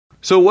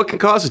So what can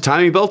cause a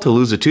timing belt to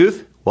lose a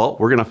tooth? Well,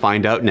 we're going to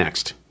find out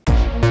next.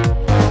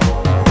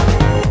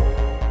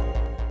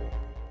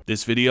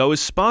 This video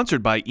is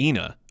sponsored by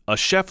Ena, a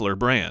Scheffler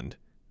brand.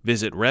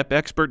 Visit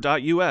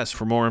repexpert.us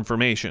for more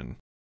information.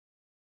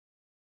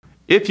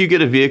 If you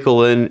get a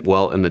vehicle in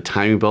the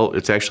timing belt,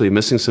 it's actually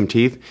missing some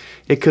teeth.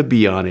 It could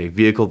be on a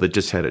vehicle that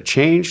just had it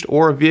changed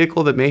or a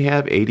vehicle that may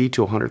have 80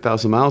 to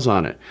 100,000 miles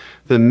on it.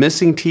 The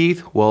missing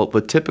teeth, well,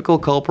 the typical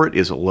culprit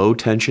is low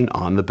tension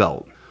on the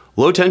belt.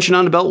 Low tension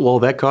on the belt, well,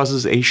 that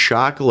causes a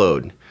shock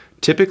load.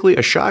 Typically,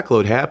 a shock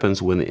load happens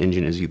when the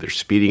engine is either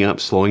speeding up,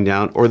 slowing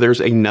down, or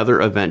there's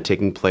another event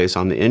taking place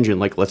on the engine,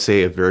 like let's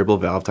say a variable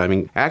valve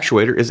timing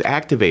actuator is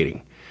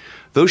activating.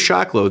 Those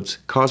shock loads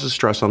causes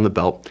stress on the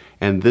belt,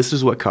 and this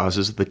is what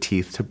causes the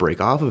teeth to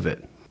break off of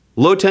it.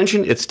 Low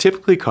tension, it's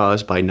typically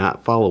caused by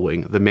not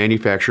following the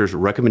manufacturer's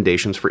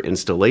recommendations for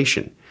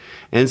installation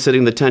and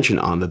setting the tension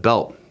on the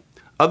belt.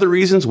 Other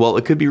reasons, well,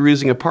 it could be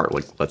using a part,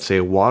 like let's say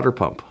a water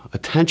pump, a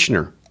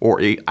tensioner, or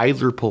a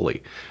idler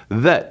pulley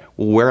that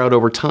will wear out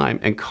over time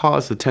and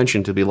cause the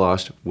tension to be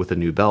lost with a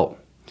new belt.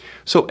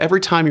 So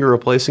every time you're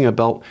replacing a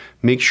belt,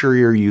 make sure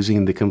you're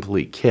using the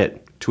complete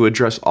kit to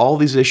address all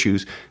these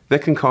issues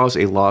that can cause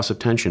a loss of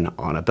tension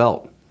on a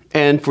belt.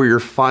 And for your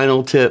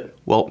final tip,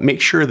 well,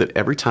 make sure that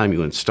every time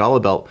you install a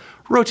belt,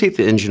 rotate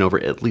the engine over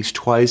at least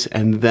twice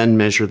and then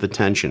measure the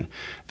tension.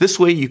 This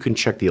way you can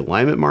check the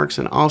alignment marks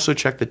and also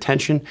check the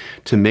tension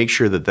to make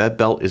sure that that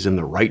belt is in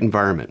the right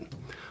environment.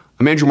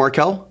 I'm Andrew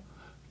Markel.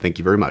 Thank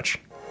you very much.